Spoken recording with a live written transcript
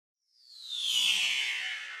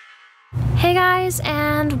Hey guys,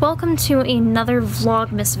 and welcome to another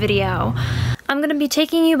Vlogmas video. I'm going to be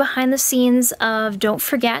taking you behind the scenes of Don't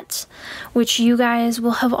Forget, which you guys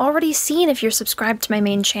will have already seen if you're subscribed to my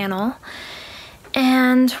main channel.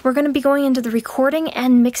 And we're going to be going into the recording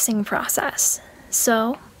and mixing process.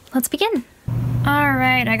 So, let's begin.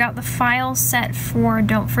 Alright, I got the file set for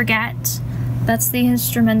Don't Forget. That's the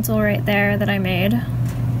instrumental right there that I made.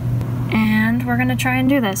 And we're gonna try and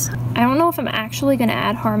do this. I don't know if I'm actually gonna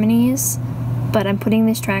add harmonies, but I'm putting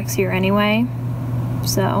these tracks here anyway,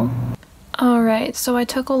 so. Alright, so I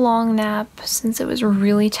took a long nap since I was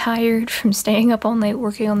really tired from staying up all night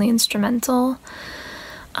working on the instrumental.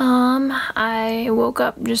 I woke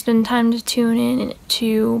up just in time to tune in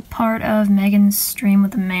to part of Megan's stream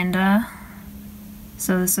with Amanda.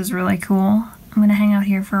 So this is really cool. I'm gonna hang out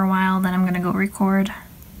here for a while, then I'm gonna go record.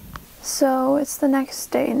 So it's the next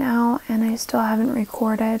day now, and I still haven't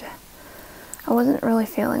recorded. I wasn't really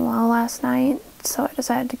feeling well last night, so I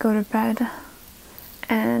decided to go to bed.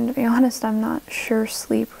 And to be honest, I'm not sure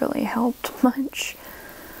sleep really helped much.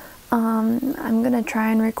 I'm gonna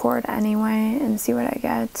try and record anyway and see what I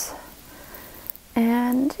get.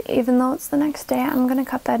 And even though it's the next day, I'm gonna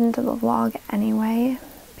cut that into the vlog anyway,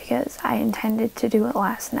 because I intended to do it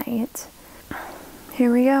last night.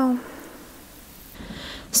 Here we go.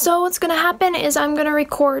 So what's gonna happen is I'm gonna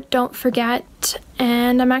record Don't Forget,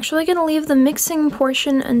 and I'm actually gonna leave the mixing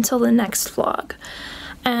portion until the next vlog.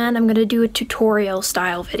 And I'm gonna do a tutorial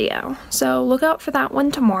style video. So look out for that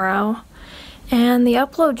one tomorrow. And the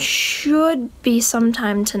upload should be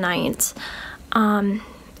sometime tonight.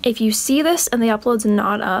 If you see this and the upload's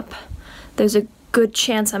not up, there's a good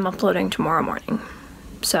chance I'm uploading tomorrow morning.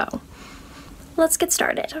 So let's get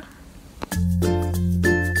started.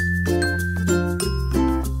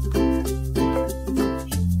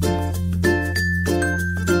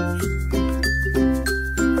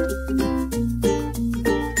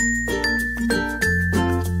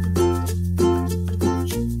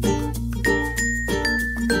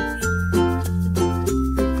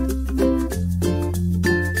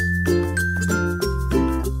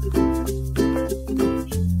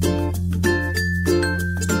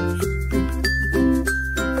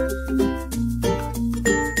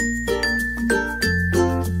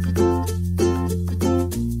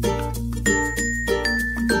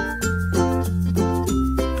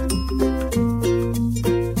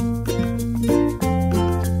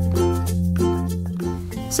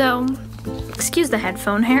 So, excuse the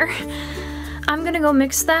headphone hair. I'm gonna go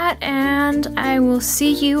mix that, and I will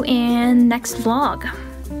see you in next vlog.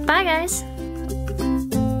 Bye guys!